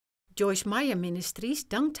Joyce Meyer Ministries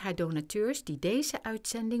dankt haar donateurs die deze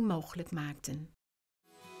uitzending mogelijk maakten.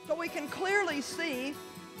 So we can clearly see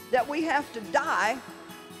that we have to die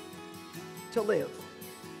to live.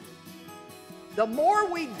 The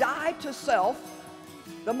more we die to self,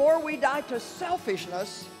 the more we die to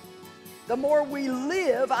selfishness, the more we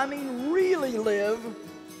live, I mean really live,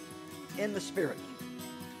 in the Spirit.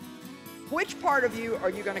 Which part of you are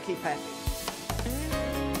you going to keep happy?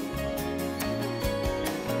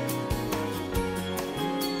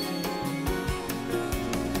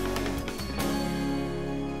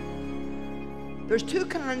 There's two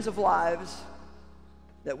kinds of lives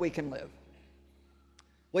that we can live.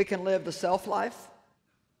 We can live the self life,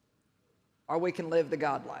 or we can live the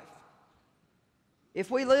God life.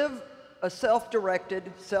 If we live a self-directed,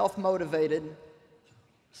 self-motivated,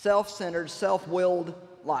 self-centered, self-willed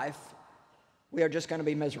life, we are just going to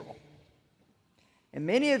be miserable. And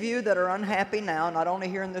many of you that are unhappy now, not only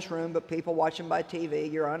here in this room, but people watching by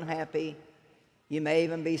TV, you're unhappy. You may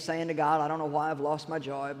even be saying to God, I don't know why I've lost my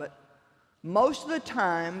joy, but most of the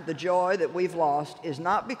time, the joy that we've lost is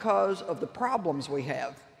not because of the problems we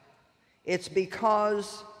have. It's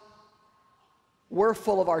because we're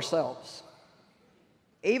full of ourselves.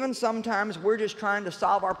 Even sometimes we're just trying to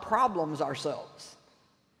solve our problems ourselves,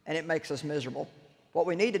 and it makes us miserable. What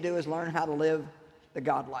we need to do is learn how to live the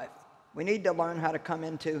God life. We need to learn how to come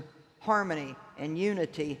into harmony and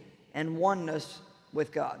unity and oneness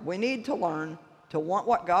with God. We need to learn to want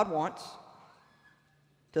what God wants,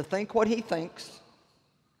 to think what He thinks,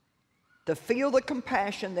 to feel the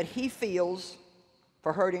compassion that He feels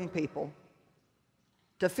for hurting people,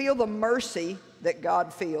 to feel the mercy that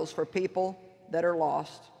God feels for people that are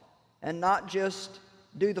lost, and not just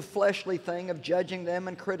do the fleshly thing of judging them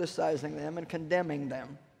and criticizing them and condemning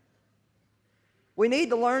them. We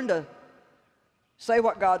need to learn to say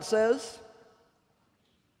what God says,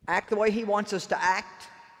 act the way He wants us to act,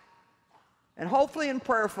 and hopefully and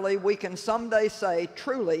prayerfully we can someday say,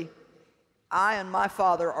 truly, I and my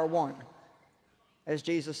Father are one, as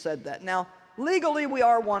Jesus said that. Now, legally we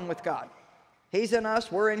are one with God. He's in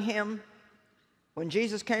us, we're in Him. When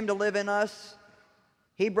Jesus came to live in us,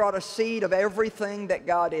 He brought a seed of everything that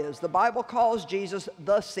God is. The Bible calls Jesus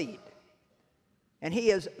the seed, and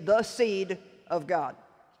He is the seed of God.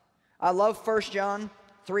 I love 1 John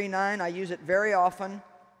 3:9. I use it very often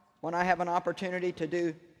when I have an opportunity to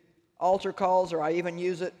do altar calls, or I even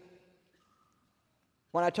use it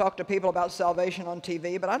when I talk to people about salvation on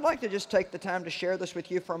TV. But I'd like to just take the time to share this with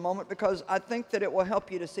you for a moment, because I think that it will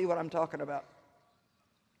help you to see what I'm talking about.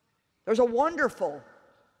 There's a wonderful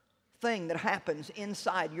thing that happens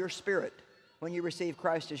inside your spirit when you receive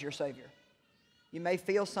Christ as your Savior. You may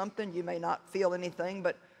feel something, you may not feel anything,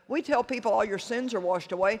 but we tell people all your sins are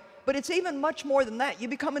washed away, but it's even much more than that. You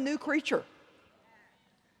become a new creature.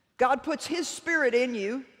 God puts His Spirit in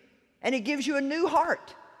you, and He gives you a new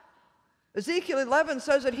heart. Ezekiel 11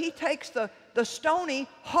 says that He takes the stony,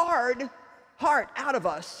 hard heart out of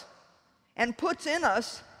us and puts in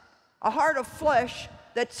us a heart of flesh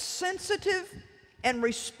that's sensitive and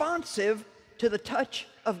responsive to the touch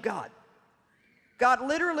of God. God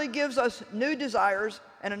literally gives us new desires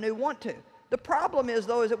and a new want to. The problem is,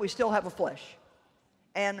 though, is that we still have a flesh.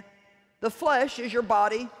 And the flesh is your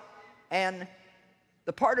body and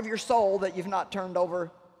the part of your soul that you've not turned over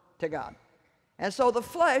to God. And so the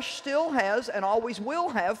flesh still has and always will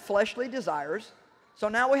have fleshly desires. So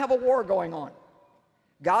now we have a war going on.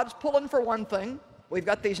 God's pulling for one thing. We've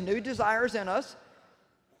got these new desires in us.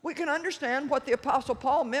 We can understand what the Apostle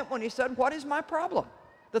Paul meant when he said, what is my problem?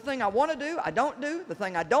 The thing I want to do, I don't do. The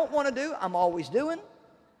thing I don't want to do, I'm always doing.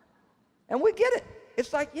 And we get it.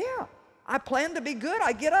 It's like, yeah, I plan to be good.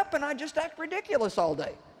 I get up and I just act ridiculous all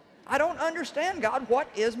day. I don't understand, God, what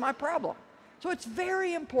is my problem? So it's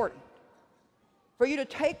very important for you to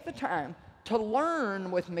take the time to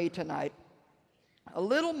learn with me tonight a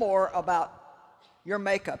little more about your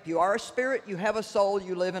makeup. You are a spirit, you have a soul,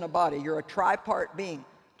 you live in a body. You're a tripart being.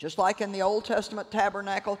 Just like in the Old Testament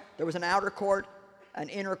tabernacle, there was an outer court, an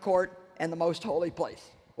inner court, and the most holy place.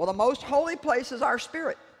 Well, the most holy place is our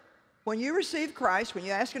spirit. When you receive Christ, when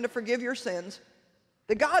you ask Him to forgive your sins,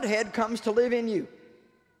 the Godhead comes to live in you.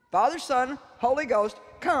 Father, Son, Holy Ghost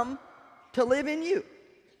come to live in you.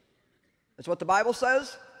 That's what the Bible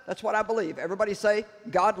says. That's what I believe. Everybody say,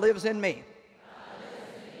 God lives in me.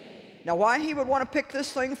 Now, why He would want to pick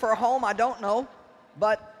this thing for a home, I don't know.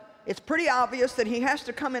 But it's pretty obvious that He has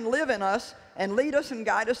to come and live in us and lead us and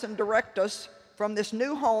guide us and direct us from this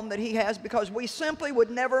new home that He has, because we simply would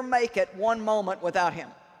never make it one moment without Him.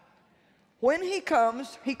 When He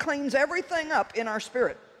comes, He cleans everything up in our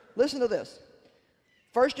spirit. Listen to this.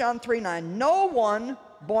 1 John 3:9. No one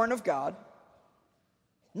born of God,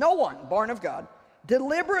 no one born of God,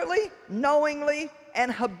 deliberately, knowingly,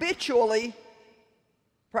 and habitually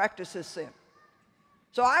practices sin.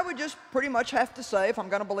 So I would just pretty much have to say, if I'm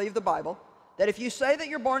going to believe the Bible, that if you say that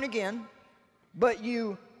you're born again, but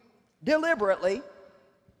you deliberately,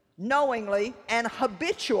 knowingly, and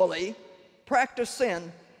habitually practice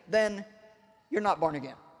sin, then you're not born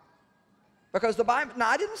again. Because the Bible, now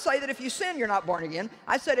I didn't say that if you sin, you're not born again.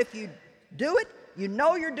 I said if you do it, you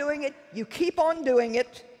know you're doing it, you keep on doing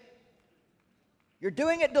it, you're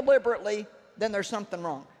doing it deliberately, then there's something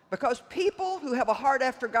wrong. Because people who have a heart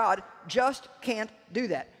after God just can't do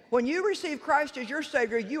that. When you receive Christ as your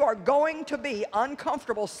Savior, you are going to be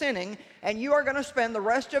uncomfortable sinning, and you are going to spend the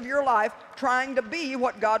rest of your life trying to be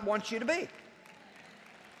what God wants you to be.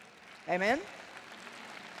 Amen?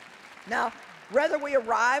 Now, whether we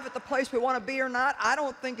arrive at the place we want to be or not, I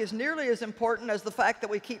don't think is nearly as important as the fact that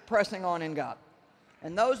we keep pressing on in God.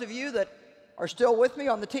 And those of you that are still with me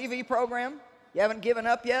on the TV program, you haven't given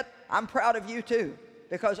up yet, I'm proud of you too,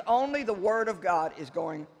 because only the Word of God is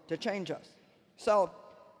going to change us. So,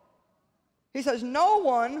 he says, no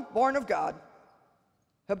one born of God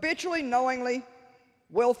habitually, knowingly,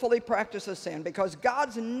 willfully practices sin, because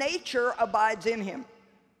God's nature abides in him.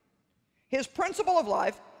 His principle of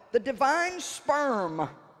life, the divine sperm,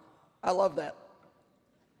 I love that,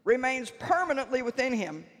 remains permanently within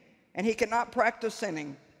him, and he cannot practice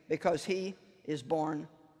sinning because he is born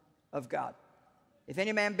of God. If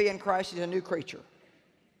any man be in Christ, he's a new creature.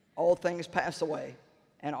 Old things pass away,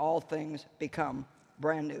 and all things become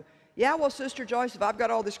brand new. Yeah, well, Sister Joyce, if I've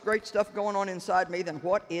got all this great stuff going on inside me, then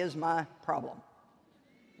what is my problem?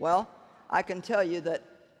 Well, I can tell you that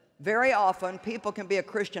very often people can be a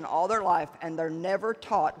Christian all their life and they're never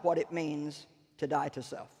taught what it means to die to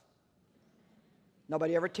self.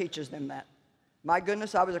 Nobody ever teaches them that. My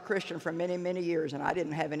goodness, I was a Christian for many, many years, and I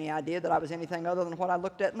didn't have any idea that I was anything other than what I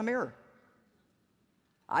looked at in the mirror.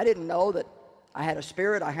 I didn't know that I had a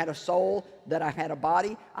spirit, I had a soul, that I had a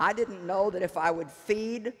body. I didn't know that if I would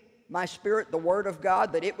feed my spirit the Word of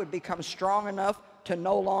God, that it would become strong enough to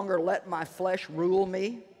no longer let my flesh rule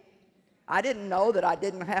me. I didn't know that I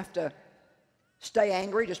didn't have to stay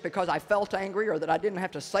angry just because I felt angry, or that I didn't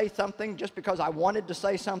have to say something just because I wanted to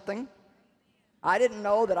say something. I didn't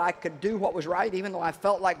know that I could do what was right even though I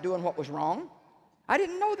felt like doing what was wrong. I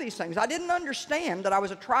didn't know these things. I didn't understand that I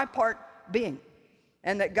was a tripart being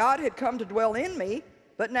and that God had come to dwell in me,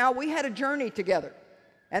 but now we had a journey together.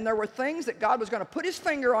 And there were things that God was going to put his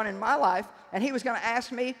finger on in my life, and he was going to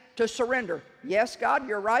ask me to surrender. Yes, God,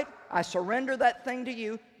 you're right. I surrender that thing to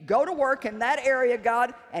you. Go to work in that area,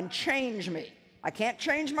 God, and change me. I can't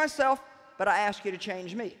change myself, but I ask you to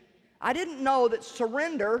change me. I didn't know that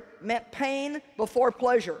surrender meant pain before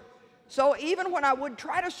pleasure. So even when I would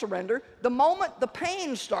try to surrender, the moment the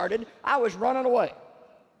pain started, I was running away,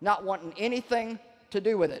 not wanting anything to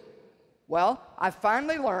do with it. Well, I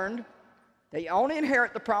finally learned that you only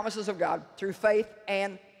inherit the promises of God through faith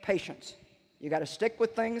and patience. You got to stick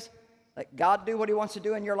with things, let God do what he wants to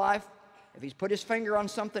do in your life. If he's put his finger on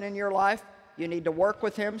something in your life, you need to work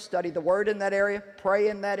with him, study the Word in that area, pray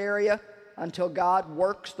in that area until God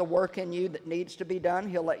works the work in you that needs to be done.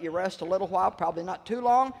 He'll let you rest a little while, probably not too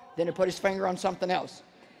long, then he'll put his finger on something else.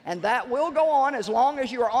 And that will go on as long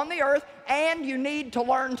as you are on the earth, and you need to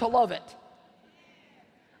learn to love it.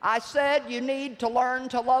 I said you need to learn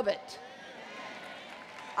to love it.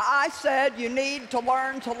 I said you need to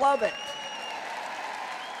learn to love it.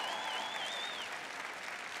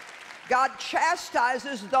 God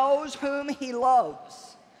chastises those whom he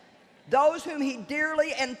loves. Those whom he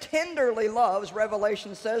dearly and tenderly loves,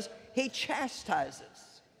 Revelation says, he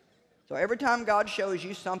chastises. So every time God shows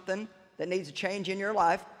you something that needs a change in your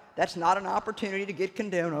life, that's not an opportunity to get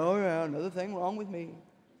condemned. Oh yeah, another thing wrong with me.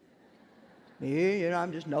 Me, you know,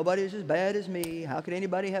 I'm just, nobody's as bad as me. How could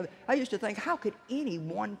anybody have, I used to think, how could any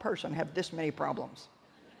one person have this many problems?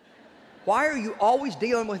 Why are you always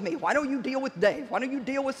dealing with me? Why don't you deal with Dave? Why don't you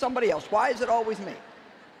deal with somebody else? Why is it always me?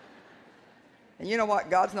 And you know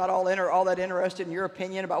what? God's not all that interested in your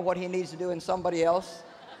opinion about what he needs to do in somebody else.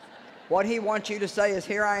 What he wants you to say is,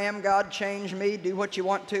 here I am, God, change me. Do what you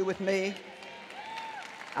want to with me.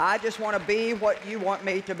 I just want to be what you want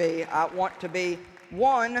me to be. I want to be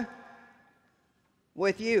one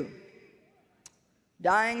with you.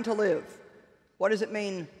 Dying to live. What does it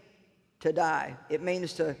mean to die? It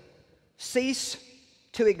means to cease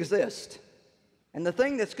to exist. And the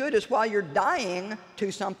thing that's good is while you're dying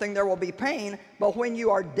to something, there will be pain, but when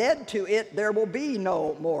you are dead to it, there will be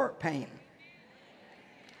no more pain.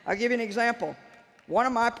 I'll give you an example. One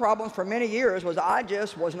of my problems for many years was I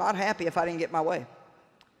just was not happy if I didn't get my way.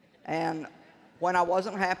 And when I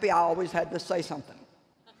wasn't happy, I always had to say something.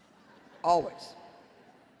 Always.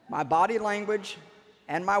 My body language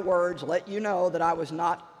and my words let you know that I was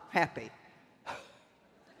not happy.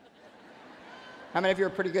 How many of you are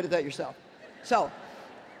pretty good at that yourself? So,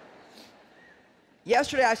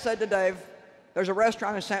 yesterday I said to Dave, there's a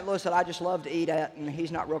restaurant in St. Louis that I just love to eat at, and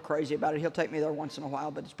he's not real crazy about it. He'll take me there once in a while,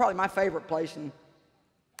 but it's probably my favorite place, and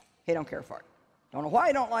he don't care for it. Don't know why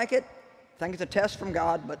he don't like it. I think it's a test from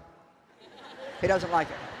God, but he doesn't like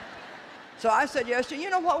it. So I said yesterday, you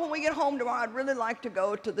know what, when we get home tomorrow, I'd really like to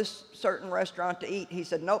go to this certain restaurant to eat. He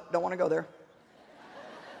said, nope, don't want to go there.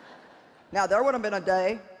 Now, there would have been a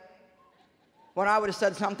day when I would have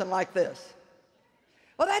said something like this.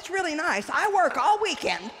 Well, that's really nice. I work all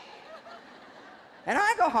weekend, and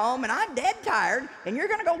I go home, and I'm dead tired, and you're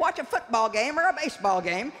going to go watch a football game or a baseball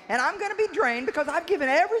game, and I'm going to be drained because I've given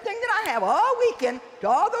everything that I have all weekend to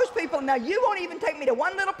all those people. Now, you won't even take me to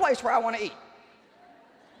one little place where I want to eat.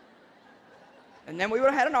 And then we would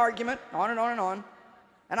have had an argument, on and on and on.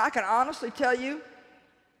 And I can honestly tell you,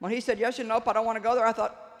 when he said, yes and nope, I don't want to go there, I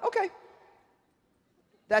thought, okay,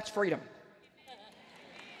 that's freedom.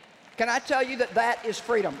 Can I tell you that that is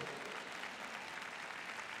freedom?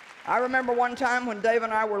 I remember one time when Dave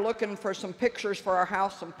and I were looking for some pictures for our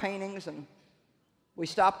house, some paintings, and we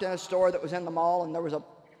stopped in a store that was in the mall, and there was a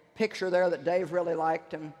picture there that Dave really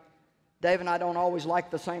liked, and Dave and I don't always like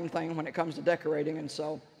the same thing when it comes to decorating, and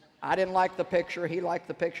so I didn't like the picture, he liked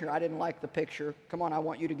the picture, I didn't like the picture. Come on, I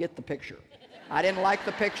want you to get the picture. I didn't like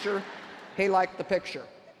the picture, he liked the picture.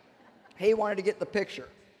 He wanted to get the picture.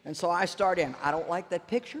 And so I started in, I don't like that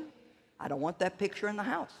picture. I don't want that picture in the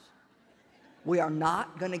house. We are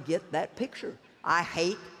not going to get that picture. I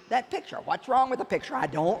hate that picture. What's wrong with the picture? I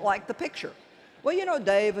don't like the picture. Well, you know,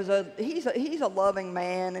 Dave is he's a loving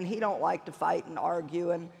man, and he don't like to fight and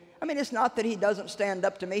argue. And I mean, it's not that he doesn't stand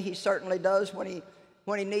up to me. He certainly does when he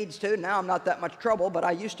needs to. Now I'm not that much trouble, but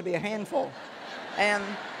I used to be a handful. And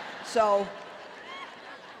so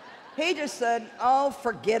he just said, oh,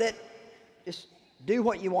 forget it. Just do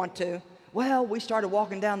what you want to. Well, we started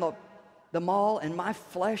walking down the mall, and my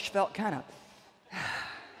flesh felt kind of,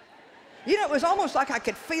 you know, it was almost like I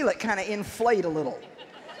could feel it kind of inflate a little.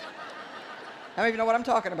 How many of you know what I'm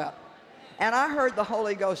talking about? And I heard the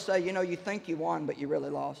Holy Ghost say, you know, you think you won, but you really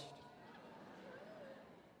lost.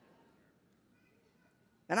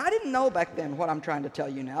 And I didn't know back then what I'm trying to tell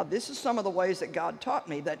you now. This is some of the ways that God taught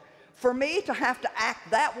me, that for me to have to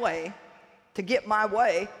act that way to get my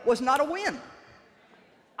way was not a win.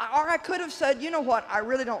 Or I could have said, you know what, I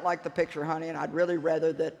really don't like the picture, honey, and I'd really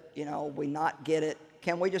rather that, you know, we not get it.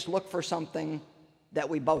 Can we just look for something that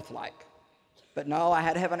we both like? But no, I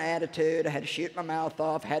had to have an attitude. I had to shoot my mouth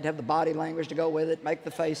off. I had to have the body language to go with it, make the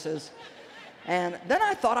faces. And then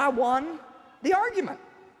I thought I won the argument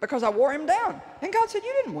because I wore him down. And God said,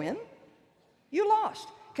 you didn't win. You lost.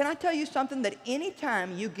 Can I tell you something? That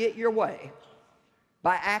anytime you get your way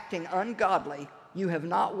by acting ungodly, you have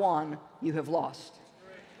not won, you have lost.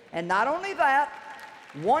 And not only that,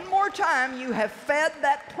 one more time you have fed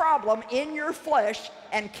that problem in your flesh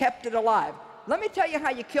and kept it alive. Let me tell you how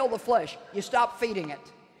you kill the flesh. You stop feeding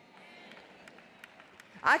it.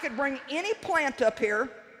 I could bring any plant up here,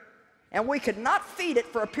 and we could not feed it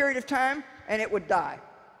for a period of time, and it would die.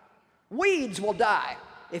 Weeds will die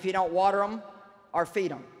if you don't water them or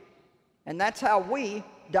feed them. And that's how we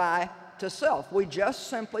die to self. We just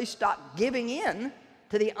simply stop giving in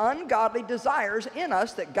to the ungodly desires in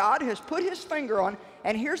us that God has put his finger on.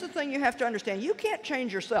 And here's the thing you have to understand. You can't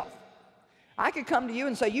change yourself. I could come to you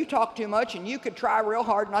and say, you talk too much, and you could try real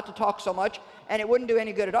hard not to talk so much, and it wouldn't do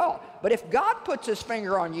any good at all. But if God puts his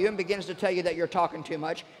finger on you and begins to tell you that you're talking too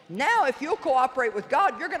much, now if you'll cooperate with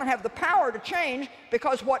God, you're going to have the power to change,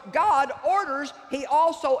 because what God orders, he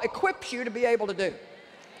also equips you to be able to do.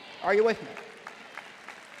 Are you with me?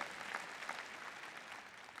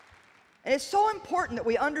 And it's so important that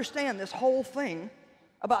we understand this whole thing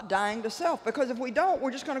about dying to self, because if we don't,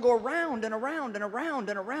 we're just going to go around and around and around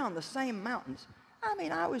and around the same mountains. I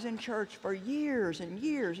mean, I was in church for years and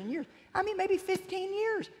years and years. I mean, maybe 15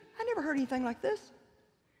 years. I never heard anything like this.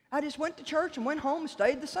 I just went to church and went home and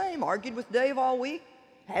stayed the same, argued with Dave all week,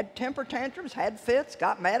 had temper tantrums, had fits,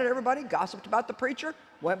 got mad at everybody, gossiped about the preacher,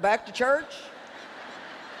 went back to church.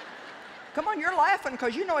 Come on, you're laughing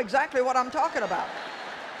because you know exactly what I'm talking about.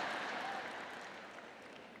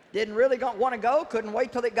 Didn't really want to go, couldn't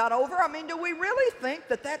wait till it got over. I mean, do we really think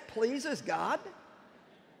that that pleases God?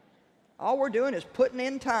 All we're doing is putting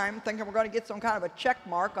in time, thinking we're going to get some kind of a check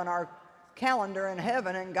mark on our calendar in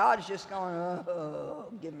heaven, and God's just going,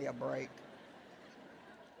 oh, give me a break.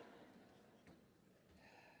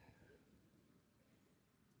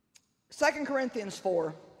 2 Corinthians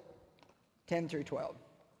 4, 10 through 12.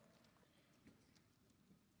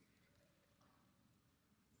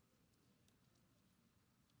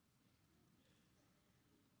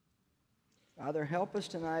 Father, help us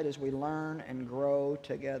tonight as we learn and grow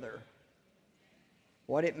together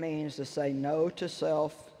what it means to say no to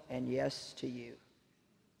self and yes to you.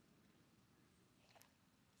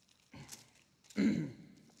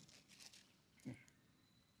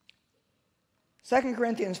 2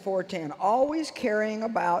 Corinthians 4:10, always carrying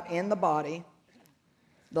about in the body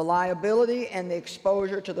the liability and the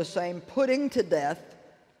exposure to the same putting to death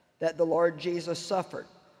that the Lord Jesus suffered.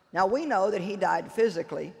 Now we know that he died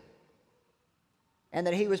physically and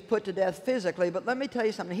that he was put to death physically, but let me tell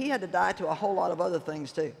you something, he had to die to a whole lot of other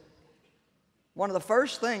things too. One of the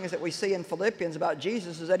first things that we see in Philippians about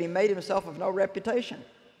Jesus is that he made himself of no reputation.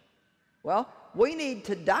 Well, we need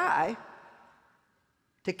to die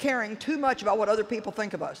to caring too much about what other people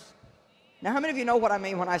think of us. Now, how many of you know what I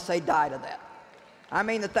mean when I say die to that? I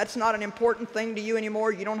mean that that's not an important thing to you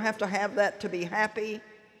anymore. You don't have to have that to be happy.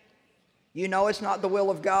 You know it's not the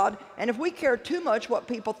will of God. And if we care too much what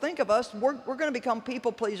people think of us, we're going to become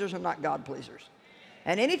people pleasers and not God pleasers.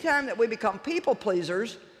 And anytime that we become people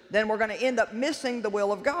pleasers, then we're going to end up missing the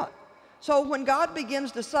will of God. So when God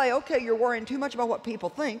begins to say, okay, you're worrying too much about what people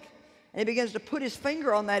think, and he begins to put his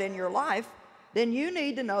finger on that in your life, then you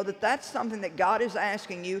need to know that that's something that God is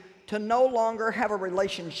asking you to no longer have a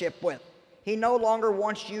relationship with. He no longer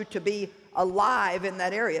wants you to be alive in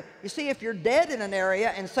that area. You see, if you're dead in an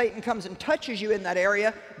area and Satan comes and touches you in that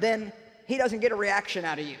area, then he doesn't get a reaction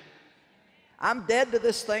out of you. I'm dead to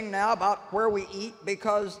this thing now about where we eat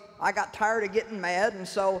because I got tired of getting mad, and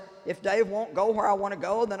so if Dave won't go where I want to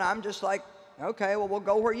go, then I'm just like, okay, well, we'll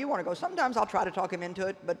go where you want to go. Sometimes I'll try to talk him into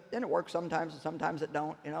it, but then it works sometimes, and sometimes it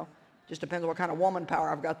don't, you know. Just depends on what kind of woman power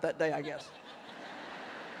I've got that day, I guess.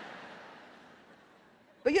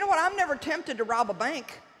 But you know what? I'm never tempted to rob a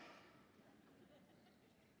bank.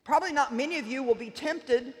 Probably not many of you will be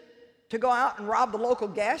tempted to go out and rob the local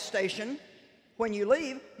gas station when you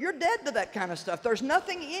leave. You're dead to that kind of stuff. There's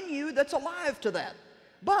nothing in you that's alive to that.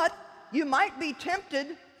 But you might be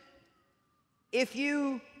tempted if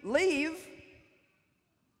you leave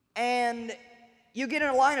and you get in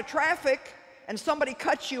a line of traffic and somebody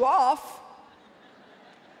cuts you off.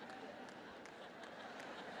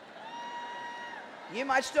 You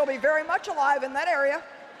might still be very much alive in that area.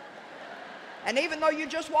 And even though you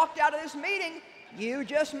just walked out of this meeting, you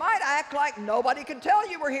just might act like nobody could tell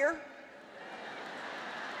you were here.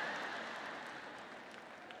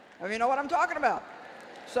 I mean, you know what I'm talking about.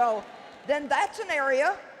 So then that's an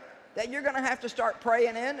area that you're going to have to start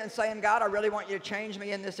praying in and saying, God, I really want you to change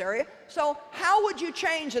me in this area. So how would you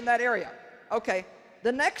change in that area? Okay,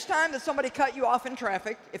 the next time that somebody cut you off in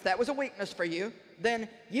traffic, if that was a weakness for you, then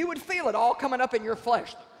you would feel it all coming up in your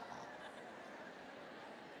flesh.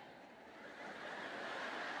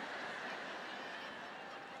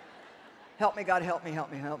 Help me, God, help me,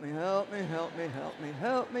 help me, help me, help me, help me, help me,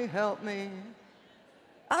 help me, help me.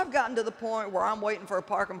 I've gotten to the point where I'm waiting for a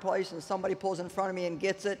parking place and somebody pulls in front of me and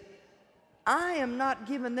gets it. I am not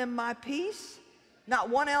giving them my peace, not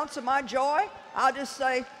 1 ounce of my joy. I'll just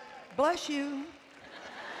say, bless you.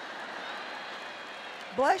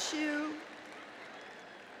 Bless you.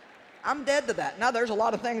 I'm dead to that. Now, there's a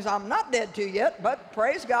lot of things I'm not dead to yet, but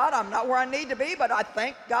praise God, I'm not where I need to be, but I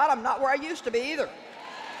thank God I'm not where I used to be either.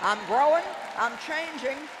 I'm growing, I'm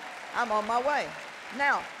changing, I'm on my way.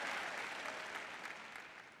 Now,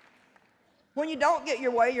 when you don't get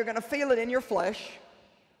your way, you're going to feel it in your flesh.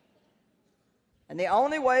 And the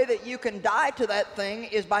only way that you can die to that thing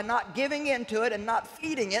is by not giving into it and not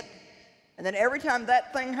feeding it. And then every time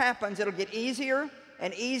that thing happens, it'll get easier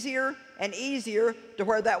and easier and easier to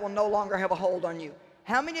where that will no longer have a hold on you.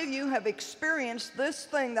 How many of you have experienced this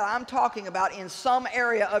thing that I'm talking about in some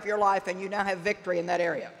area of your life and you now have victory in that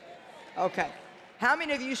area? Okay. How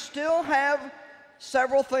many of you still have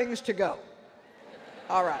several things to go?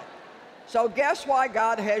 All right. So guess why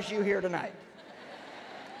God has you here tonight?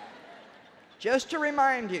 Just to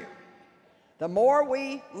remind you, the more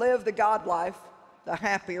we live the God life, the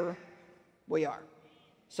happier we are.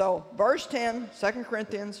 So verse 10, 2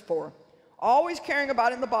 Corinthians 4. Always carrying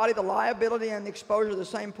about in the body the liability and the exposure to the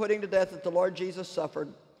same putting to death that the Lord Jesus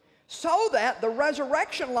suffered, so that the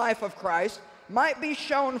resurrection life of Christ might be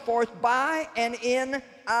shown forth by and in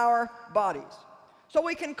our bodies. So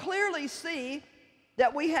we can clearly see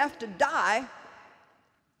that we have to die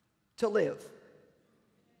to live.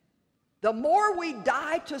 The more we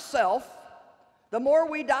die to self, the more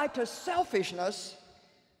we die to selfishness,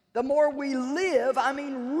 the more we live, I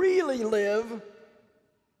mean really live,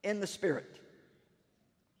 in the Spirit.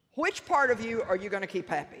 Which part of you are you going to keep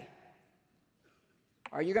happy?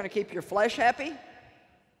 Are you going to keep your flesh happy?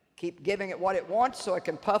 Keep giving it what it wants so it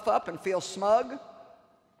can puff up and feel smug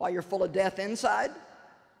while you're full of death inside?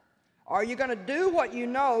 Are you going to do what you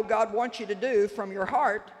know God wants you to do from your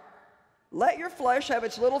heart, let your flesh have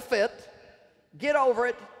its little fit, get over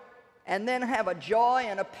it, and then have a joy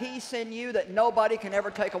and a peace in you that nobody can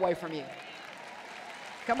ever take away from you?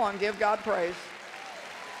 Come on, give God praise.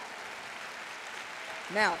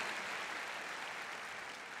 Now,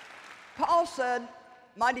 Paul said,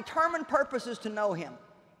 my determined purpose is to know him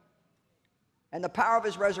and the power of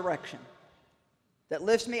his resurrection that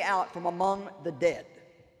lifts me out from among the dead,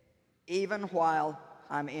 even while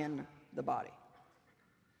I'm in the body.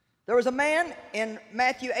 There was a man in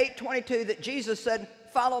Matthew 8:22 that Jesus said,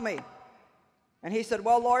 follow me. And he said,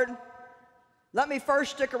 well, Lord, let me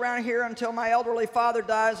first stick around here until my elderly father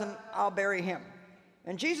dies and I'll bury him.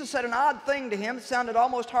 And Jesus said an odd thing to him. It sounded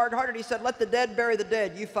almost hard-hearted. He said, let the dead bury the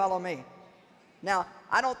dead. You follow me. Now,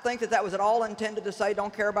 I don't think that was at all intended to say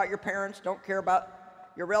don't care about your parents, don't care about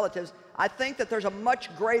your relatives. I think that there's a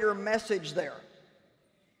much greater message there.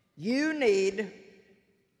 You need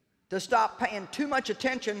to stop paying too much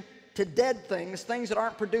attention to dead things, things that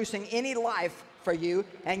aren't producing any life for you,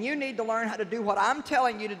 and you need to learn how to do what I'm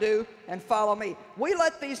telling you to do and follow me. We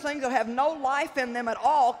let these things that have no life in them at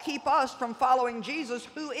all keep us from following Jesus,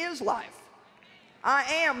 who is life. I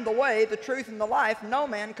am the way, the truth, and the life. No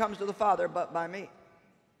man comes to the Father but by me.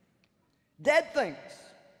 Dead things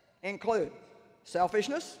include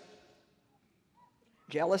selfishness,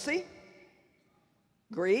 jealousy,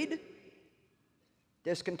 greed,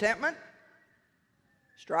 discontentment,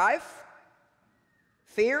 strife,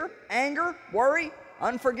 fear, anger, worry,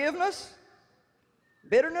 unforgiveness,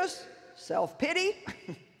 bitterness, self-pity,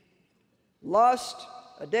 lust,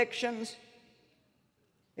 addictions,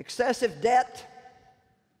 excessive debt,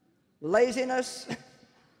 laziness,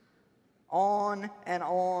 on and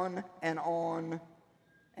on and on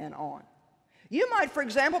and on. You might, for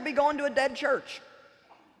example, be going to a dead church.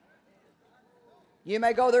 You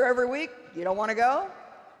may go there every week. You don't want to go.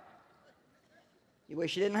 You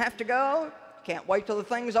wish you didn't have to go. Can't wait till the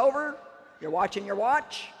thing's over. You're watching your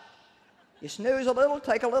watch. You snooze a little,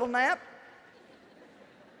 take a little nap.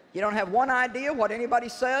 You don't have one idea what anybody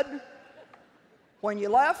said when you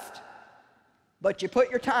left, but you put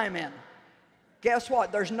your time in. Guess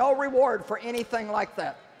what? There's no reward for anything like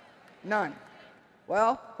that. None.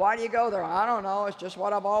 Well, why do you go there? I don't know. It's just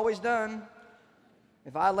what I've always done.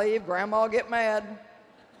 If I leave, Grandma will get mad.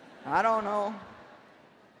 I don't know.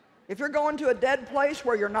 If you're going to a dead place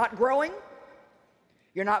where you're not growing,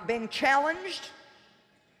 you're not being challenged,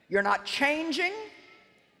 you're not changing,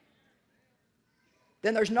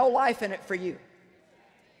 then there's no life in it for you.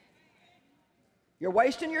 You're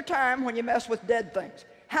wasting your time when you mess with dead things.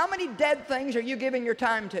 How many dead things are you giving your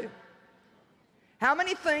time to? How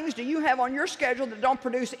many things do you have on your schedule that don't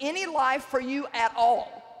produce any life for you at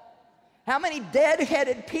all? How many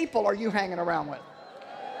dead-headed people are you hanging around with?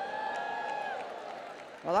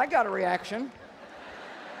 Well, I got a reaction.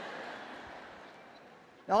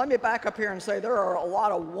 Now, let me back up here and say there are a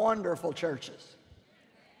lot of wonderful churches.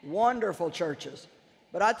 Wonderful churches.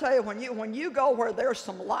 But I tell you, when you go where there's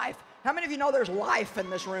some life, how many of you know there's life in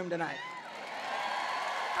this room tonight?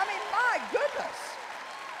 I mean, my goodness.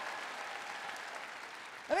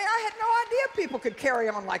 I mean, I had no idea people could carry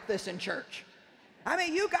on like this in church. I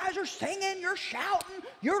mean, you guys are singing, you're shouting,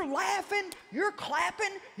 you're laughing, you're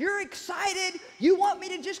clapping, you're excited. You want me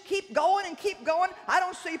to just keep going and keep going? I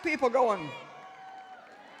don't see people going.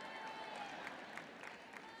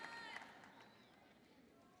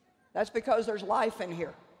 That's because there's life in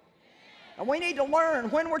here. And we need to learn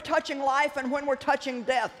when we're touching life and when we're touching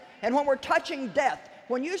death. And when we're touching death,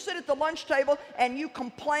 when you sit at the lunch table and you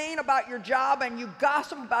complain about your job and you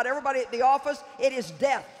gossip about everybody at the office, it is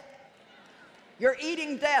death. You're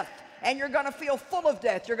eating death, and you're going to feel full of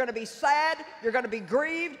death. You're going to be sad. You're going to be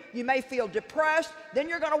grieved. You may feel depressed. Then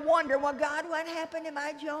you're going to wonder, well, God, what happened to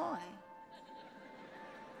my joy?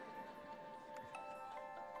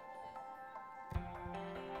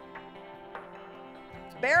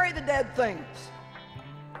 Bury the dead things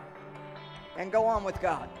and go on with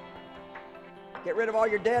God. Get rid of all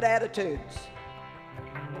your dead attitudes.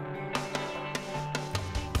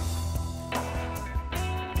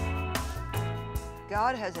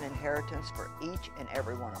 God has an inheritance for each and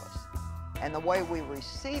every one of us. And the way we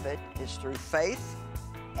receive it is through faith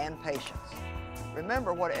and patience.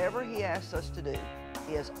 Remember, whatever He asks us to do,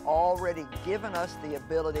 He has already given us the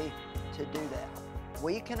ability to do that.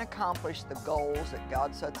 We can accomplish the goals that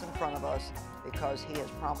God sets in front of us because He has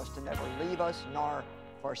promised to never leave us nor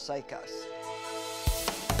forsake us.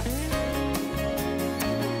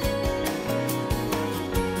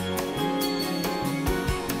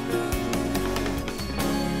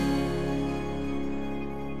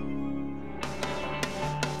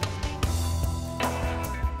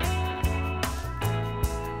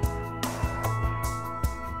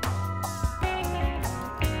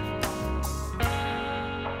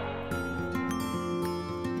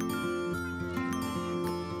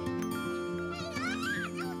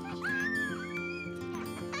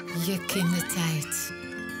 je kindertijd.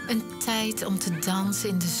 Een tijd om te dansen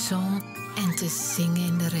in de zon en te zingen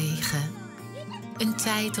in de regen. Een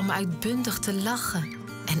tijd om uitbundig te lachen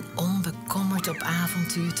en onbekommerd op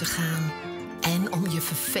avontuur te gaan. En om je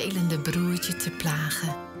vervelende broertje te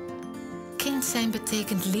plagen. Kind zijn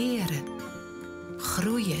betekent leren,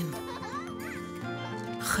 groeien,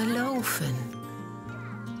 geloven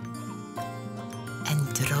en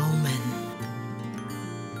dromen.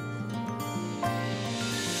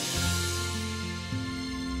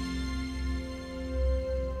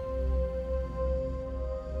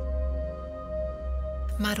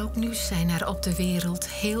 Maar ook nu zijn er op de wereld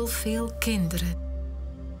heel veel kinderen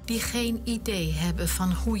die geen idee hebben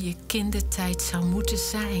van hoe je kindertijd zou moeten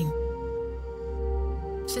zijn.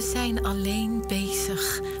 Ze zijn alleen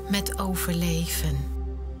bezig met overleven.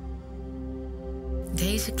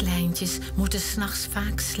 Deze kleintjes moeten 's nachts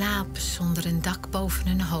vaak slapen zonder een dak boven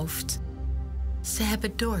hun hoofd. Ze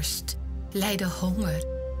hebben dorst, lijden honger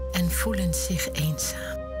en voelen zich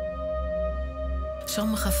eenzaam.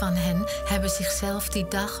 Sommigen van hen hebben zichzelf die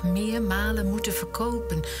dag meermalen moeten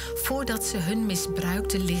verkopen voordat ze hun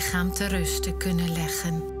misbruikte lichaam te rusten kunnen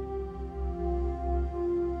leggen.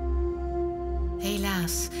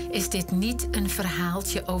 Helaas is dit niet een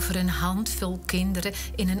verhaaltje over een handvol kinderen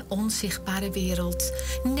in een onzichtbare wereld.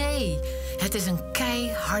 Nee, het is een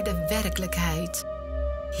keiharde werkelijkheid.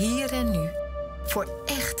 Hier en nu, voor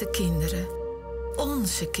echte kinderen,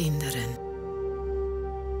 onze kinderen.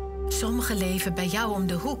 Sommigen leven bij jou om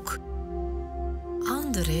de hoek.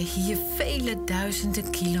 Anderen hier vele duizenden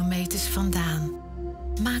kilometers vandaan.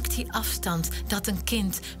 Maakt die afstand dat een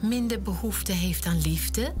kind minder behoefte heeft aan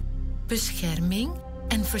liefde, bescherming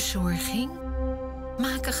en verzorging?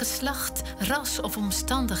 Maken geslacht, ras of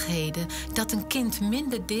omstandigheden dat een kind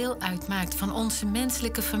minder deel uitmaakt van onze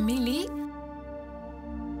menselijke familie?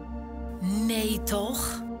 Nee,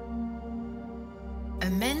 toch?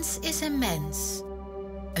 Een mens is een mens.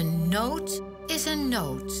 Een nood is een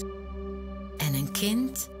nood. En een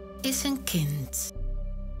kind is een kind.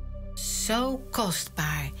 Zo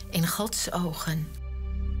kostbaar in Gods ogen.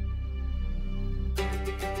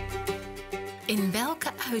 In welke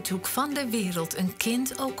uithoek van de wereld een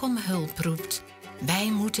kind ook om hulp roept,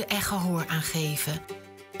 wij moeten er gehoor aan geven.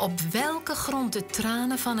 Op welke grond de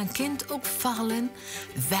tranen van een kind ook vallen,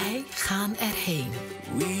 wij gaan erheen.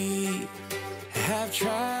 We have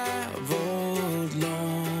traveled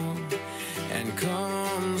long and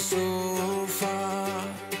come so far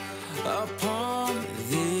upon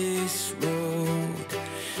this road,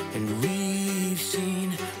 and we've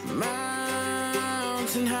seen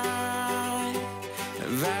mountain high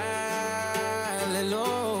and valley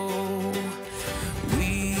low.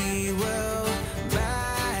 We will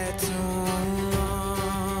battle on.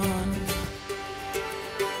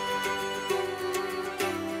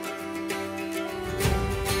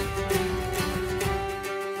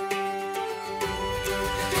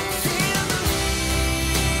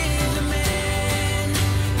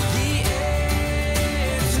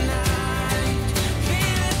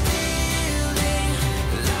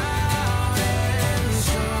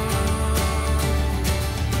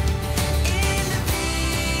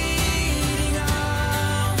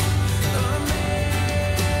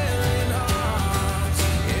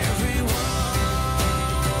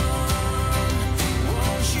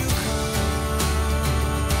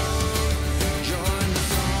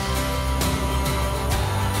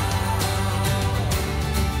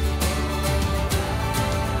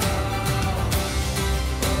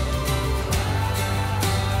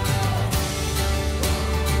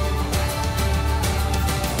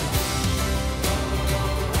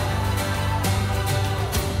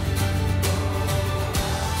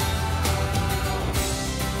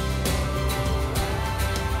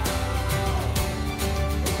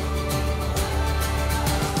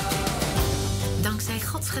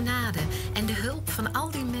 Genade en de hulp van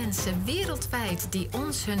al die mensen wereldwijd die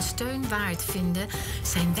ons hun steun waard vinden,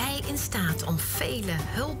 zijn wij in staat om vele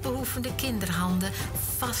hulpbehoevende kinderhanden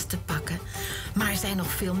vast te pakken. Maar er zijn nog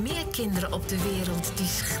veel meer kinderen op de wereld die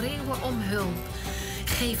schreeuwen om hulp.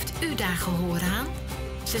 Geeft u daar gehoor aan?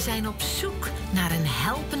 Ze zijn op zoek naar een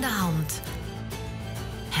helpende hand.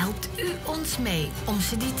 Helpt u ons mee om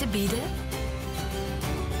ze die te bieden?